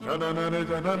You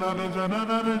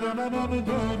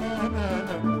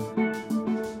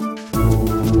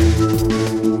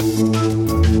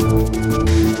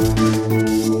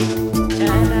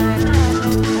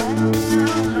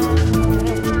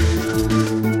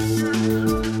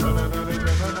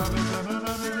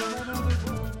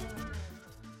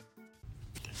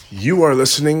are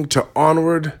listening to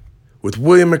Onward with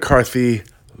William McCarthy,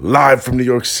 live from New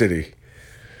York City.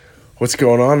 What's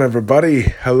going on, everybody?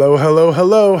 Hello, hello,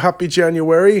 hello. Happy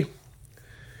January.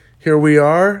 Here we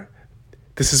are.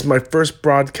 This is my first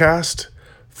broadcast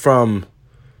from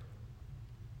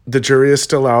the jury is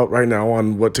still out right now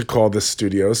on what to call the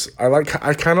studios.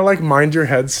 I kind of like Mind Your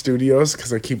Head Studios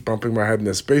because I keep bumping my head in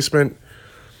this basement.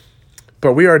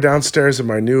 But we are downstairs in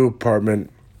my new apartment.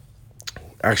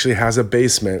 Actually has a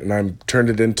basement, and I'm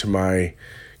turned it into my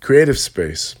creative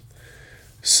space.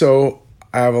 So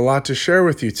I have a lot to share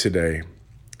with you today.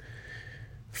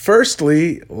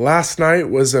 Firstly, last night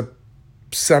was a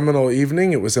seminal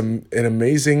evening. It was an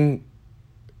amazing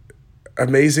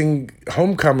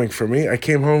homecoming for me. I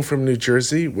came home from New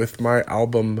Jersey with my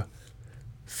album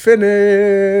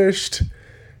finished.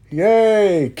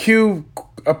 Yay! Cue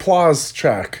applause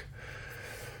track.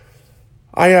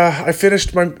 I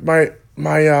finished my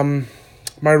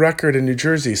record in New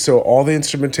Jersey. So all the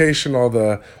instrumentation, all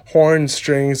the horns,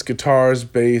 strings, guitars,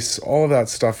 bass, all of that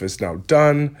stuff is now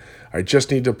done. I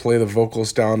just need to play the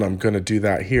vocals down. I'm going to do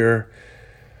that here,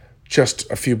 just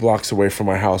a few blocks away from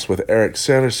my house with Eric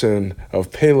Sanderson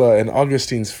of Pela and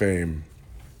Augustine's fame.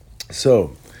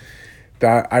 So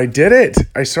that I did it.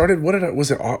 I started, was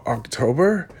it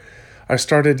October? I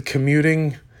started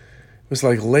commuting. It was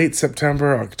like late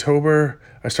September, October.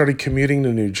 I started commuting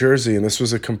to New Jersey, and this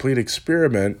was a complete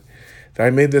experiment. That I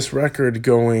made this record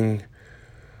going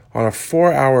on a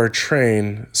 4-hour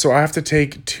train. So I have to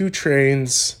take 2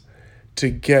 trains to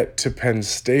get to Penn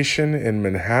Station in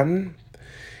Manhattan.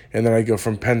 And then I go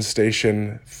from Penn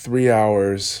Station 3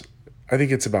 hours, I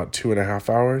think it's about 2.5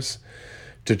 hours,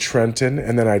 to Trenton,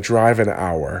 and then I drive an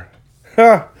hour.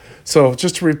 So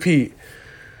just to repeat,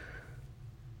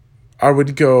 I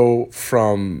would go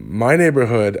from my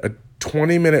neighborhood, a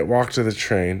 20-minute walk to the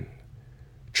train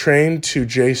to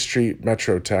J Street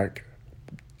Metrotech,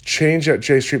 change at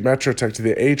J Street Metrotech to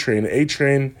the A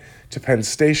train to Penn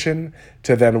Station,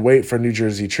 to then wait for New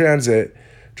Jersey Transit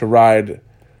to ride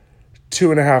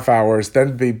 2.5 hours,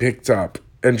 then be picked up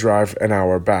and drive an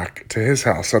hour back to his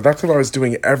house. So that's what I was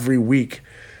doing every week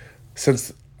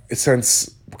since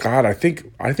God, I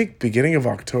think beginning of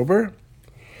October.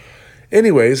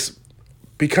 Anyways,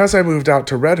 because I moved out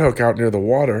to Red Hook out near the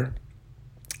water,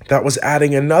 that was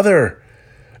adding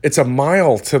it's a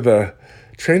mile to the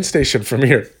train station from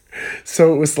here.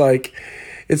 So it was like,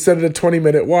 instead of a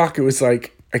 20-minute walk, it was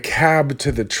like a cab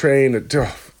to the train.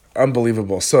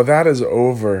 Unbelievable. So that is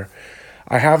over.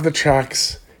 I have the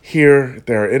tracks here.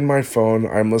 They're in my phone.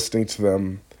 I'm listening to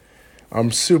them.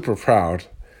 I'm super proud.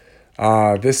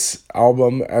 This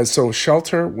album, so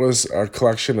Shelter was a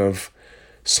collection of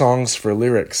songs for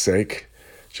lyrics' sake,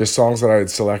 just songs that I had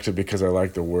selected because I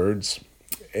liked the words.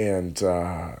 And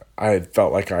I had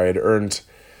felt like I had earned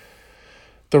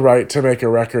the right to make a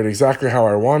record exactly how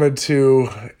I wanted to,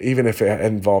 even if it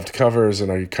involved covers.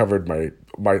 And I covered I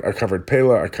covered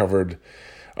Pela, I covered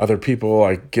other people,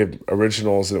 I give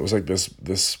originals, and it was like this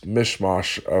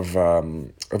mishmash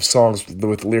of songs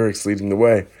with lyrics leading the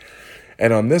way.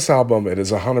 And on this album, it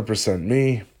is 100%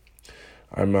 me.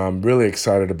 I'm really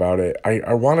excited about it.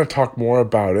 I want to talk more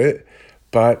about it,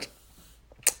 but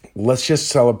let's just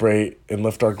celebrate and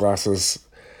lift our glasses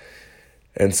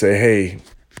and say, hey,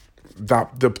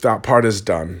 that part is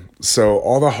done. So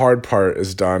all the hard part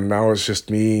is done. Now it's just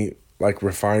me like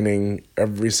refining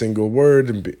every single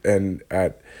word and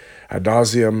ad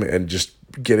nauseum, and just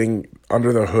getting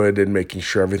under the hood and making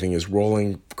sure everything is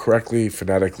rolling correctly,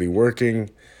 phonetically working,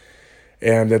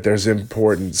 and that there's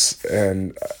importance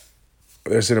and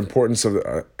there's an importance of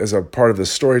as a part of the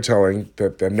storytelling,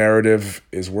 that the narrative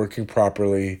is working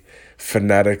properly,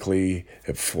 phonetically,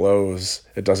 it flows,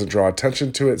 it doesn't draw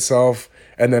attention to itself,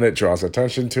 and then it draws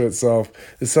attention to itself.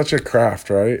 It's such a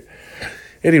craft, right?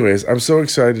 Anyways, I'm so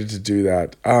excited to do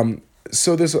that.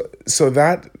 So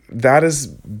that has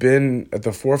been at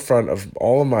the forefront of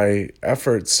all of my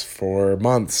efforts for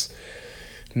months.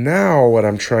 Now what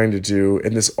I'm trying to do,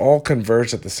 and this all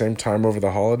converged at the same time over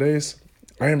the holidays,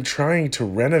 I am trying to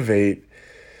renovate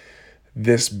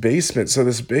this basement. So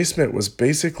this basement was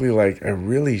basically like a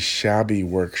really shabby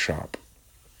workshop.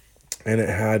 And it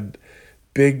had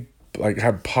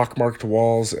had pockmarked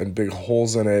walls and big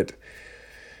holes in it.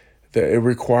 That it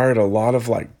required a lot of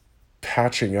like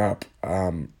patching up.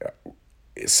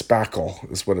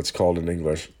 spackle is what it's called in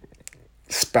English,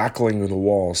 spackling the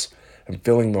walls and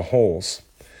filling the holes.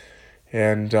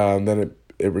 And then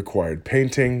it required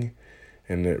painting,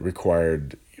 and it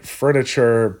required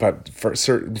furniture, but for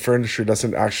certain furniture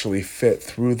doesn't actually fit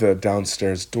through the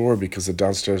downstairs door, because the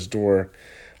downstairs door,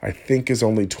 I think, is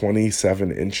only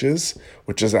 27 inches,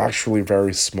 which is actually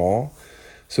very small.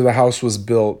 So the house was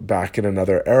built back in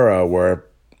another era where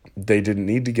they didn't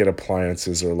need to get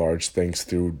appliances or large things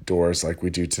through doors like we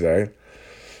do today.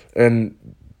 And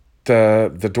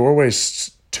the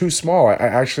doorway's too small. I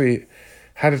actually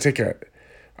had to take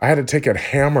a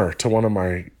hammer to one of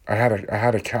my I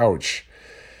had a couch,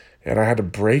 and I had to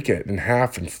break it in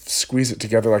half and squeeze it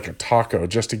together like a taco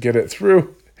just to get it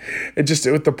through. And just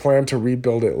with the plan to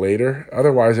rebuild it later.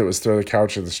 Otherwise, it was throw the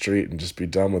couch in the street and just be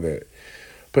done with it.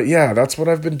 But yeah, that's what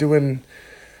I've been doing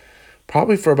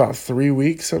probably for about 3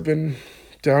 weeks. I've been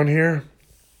down here,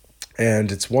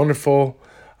 and it's wonderful.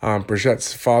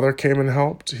 Brigette's father came and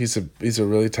helped. He's a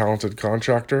really talented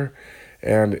contractor.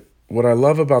 And what I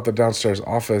love about the downstairs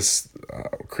office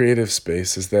creative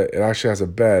space is that it actually has a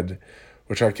bed,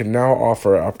 which I can now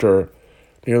offer after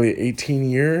nearly 18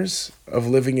 years of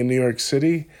living in New York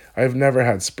City. I've never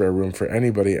had spare room for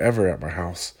anybody ever at my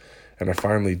house, and I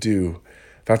finally do.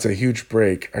 That's a huge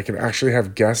break. I can actually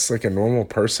have guests like a normal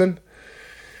person,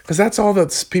 because that's all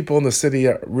that people in the city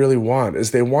really want.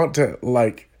 Is they want to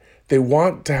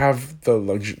have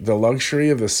the luxury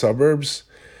of the suburbs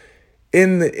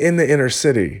in the inner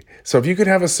city. So if you could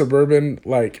have a suburban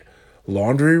like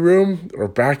laundry room or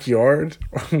backyard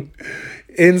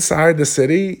inside the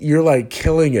city, you're like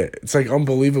killing it. It's like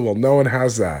unbelievable. No one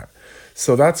has that.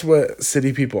 So that's what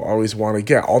city people always want to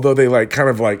get. Although they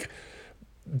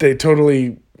they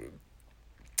totally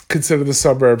consider the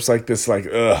suburbs like this, like,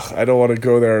 ugh, I don't want to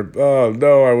go there. Oh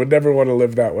no, I would never want to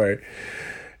live that way.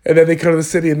 And then they come to the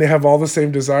city and they have all the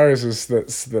same desires as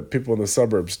that people in the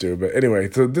suburbs do. But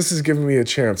anyway, so this is giving me a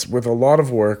chance with a lot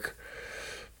of work.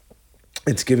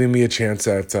 It's giving me a chance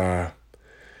at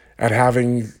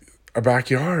having a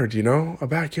backyard,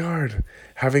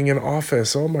 having an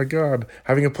office. Oh my God,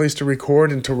 having a place to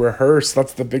record and to rehearse.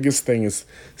 That's the biggest thing, is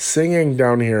singing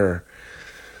down here.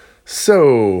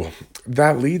 So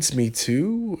that leads me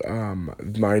to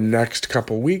my next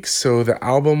couple weeks. So the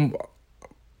album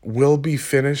will be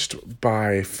finished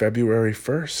by February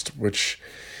 1st, which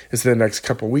is the next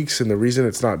couple weeks. And the reason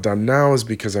it's not done now is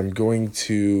because I'm going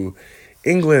to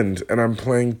England and I'm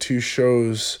playing 2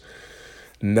 shows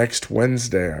next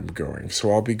Wednesday. I'm going.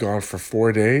 So I'll be gone for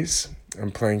 4 days. I'm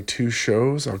playing 2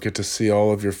 shows. I'll get to see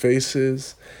all of your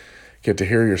faces, get to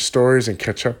hear your stories and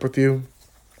catch up with you.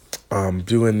 I'm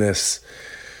doing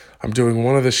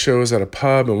one of the shows at a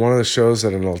pub and one of the shows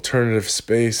at an alternative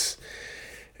space.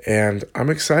 And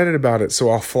I'm excited about it. So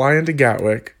I'll fly into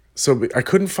Gatwick. So I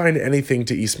couldn't find anything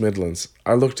to East Midlands.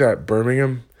 I looked at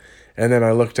Birmingham, and then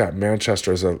I looked at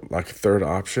Manchester as a third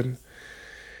option.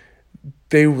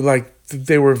 They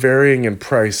were varying in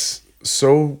price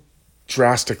so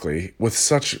drastically with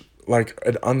such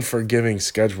an unforgiving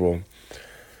schedule.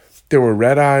 There were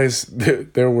red eyes.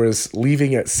 There was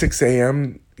leaving at 6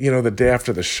 a.m., the day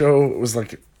after the show. It was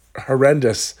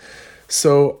horrendous.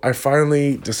 So I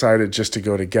finally decided just to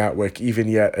go to Gatwick, even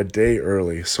yet a day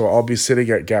early. So I'll be sitting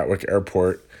at Gatwick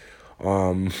Airport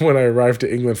when I arrive to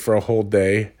England for a whole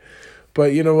day.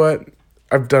 But you know what?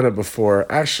 I've done it before.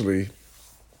 Actually,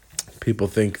 people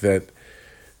think that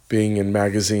being in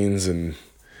magazines and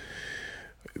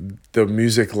the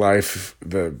music life,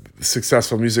 the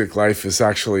successful music life, is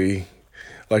actually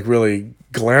really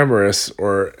glamorous,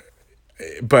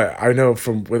 but I know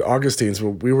with Augustine's,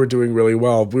 we were doing really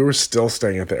well. We were still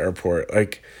staying at the airport.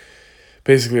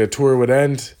 Basically a tour would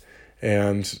end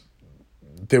and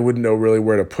they wouldn't know really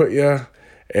where to put you.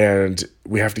 And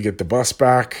we have to get the bus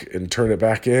back and turn it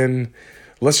back in.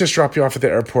 Let's just drop you off at the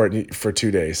airport for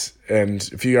 2 days. And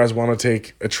if you guys want to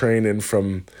take a train in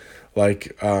from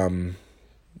Luton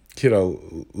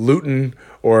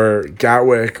or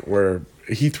Gatwick or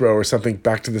Heathrow or something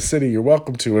back to the city, you're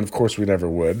welcome to. And of course we never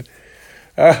would.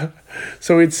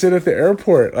 So we'd sit at the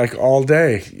airport all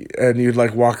day, and you'd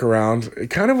walk around. It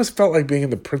kind of felt like being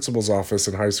in the principal's office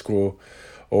in high school,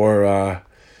 or I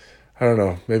don't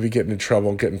know, maybe getting in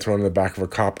trouble, getting thrown in the back of a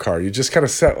cop car. You just kind of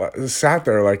sat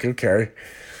there okay.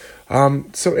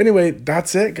 So anyway,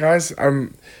 that's it, guys.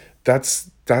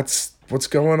 That's what's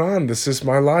going on. This is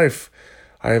my life.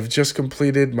 I have just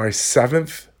completed my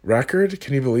 7th record.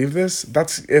 Can you believe this?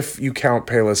 That's if you count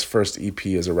Payless' first EP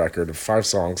as a record of 5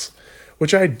 songs.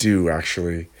 Which I do,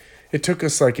 actually. It took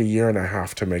us a year and a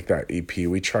half to make that EP.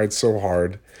 We tried so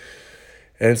hard.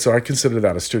 And so I consider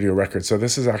that a studio record. So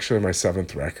this is actually my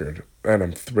 7th record, and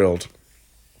I'm thrilled.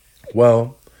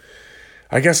 Well,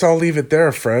 I guess I'll leave it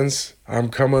there, friends. I'm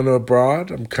coming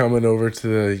abroad. I'm coming over to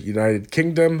the United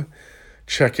Kingdom,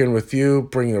 check in with you,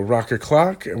 bring the rocker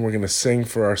clock, and we're going to sing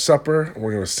for our supper, and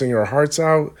we're going to sing our hearts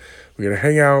out. We're going to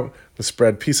hang out and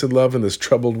spread peace and love in this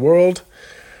troubled world.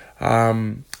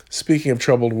 Speaking of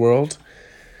troubled world,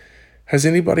 has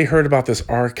anybody heard about this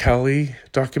R. Kelly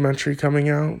documentary coming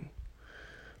out?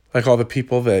 Like all the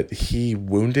people that he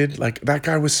wounded? Like, that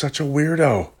guy was such a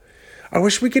weirdo. I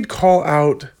wish we could call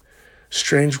out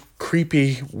strange,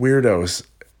 creepy weirdos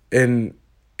in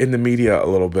the media a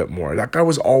little bit more. That guy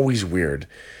was always weird.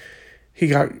 He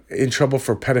got in trouble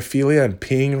for pedophilia and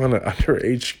peeing on an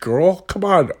underage girl. Come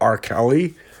on, R.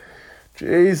 Kelly.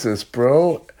 Jesus,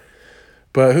 bro.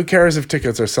 But who cares if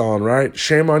tickets are selling, right?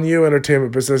 Shame on you,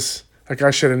 entertainment business. That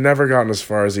guy should have never gotten as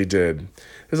far as he did.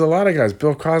 There's a lot of guys.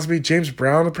 Bill Cosby, James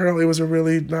Brown apparently was a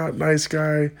really not nice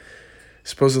guy.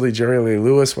 Supposedly Jerry Lee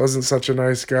Lewis wasn't such a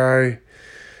nice guy.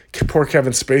 Poor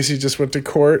Kevin Spacey just went to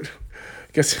court.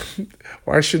 I guess,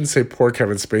 well, I shouldn't say poor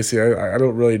Kevin Spacey. I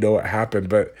don't really know what happened,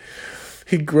 but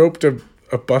he groped a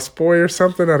busboy or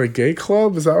something at a gay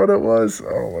club. Is that what it was?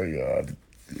 Oh, my God.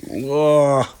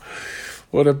 Ugh.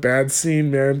 What a bad scene,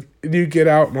 man. And you get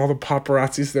out and all the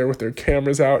paparazzi's there with their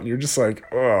cameras out and you're just like,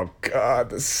 oh, God,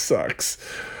 this sucks.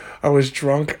 I was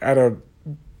drunk at a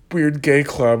weird gay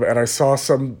club and I saw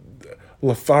some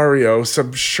Lothario,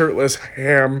 some shirtless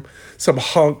ham, some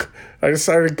hunk. I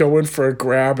decided to go in for a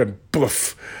grab and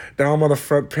boof. Now I'm on the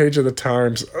front page of the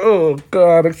Times. Oh,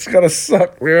 God, it's gotta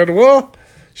suck, man. Well,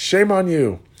 shame on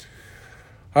you.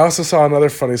 I also saw another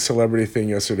funny celebrity thing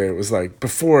yesterday. It was like,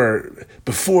 before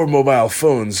mobile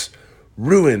phones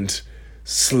ruined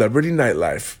celebrity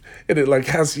nightlife. And it like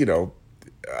has, Leonardo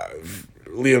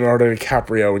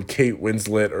DiCaprio and Kate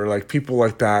Winslet or like people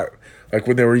like that. Like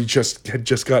when they had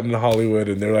just gotten to Hollywood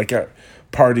and they're like at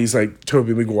parties like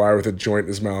Tobey Maguire with a joint in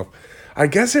his mouth. I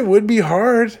guess it would be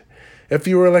hard if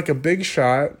you were like a big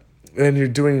shot and you're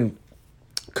doing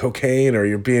cocaine or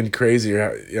you're being crazy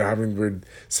or you're having weird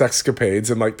sexcapades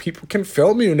and like people can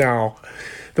film you now.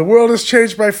 The world has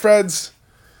changed, my friends.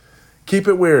 Keep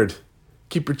it weird.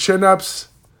 Keep your chins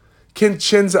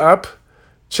up,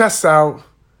 chest out.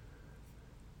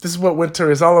 This is what winter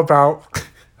is all about.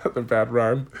 That's a bad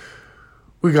rhyme.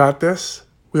 We got this.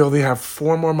 We only have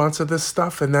 4 more months of this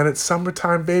stuff, and then it's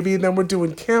summertime, baby, and then we're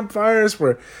doing campfires,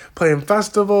 we're playing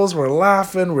festivals, we're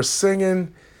laughing, we're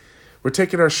singing, we're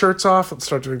taking our shirts off. Let's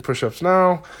start doing push-ups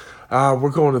now. We're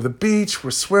going to the beach,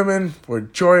 we're swimming, we're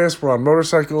joyous, we're on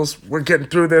motorcycles, we're getting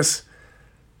through this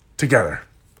together.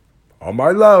 All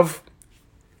my love.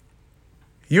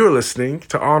 You're listening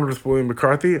to On with William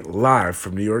McCarthy, live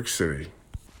from New York City.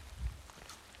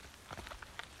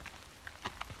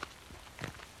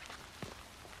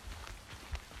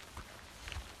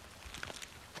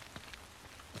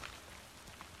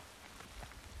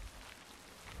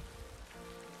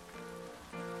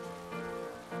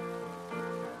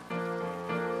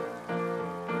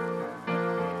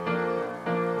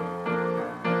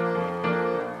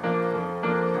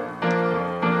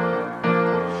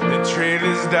 Trail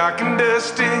is dark and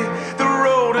dusty, the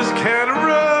road is kind of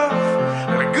rough,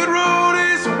 and a good road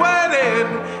is winding,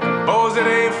 and boys, it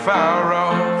ain't far off.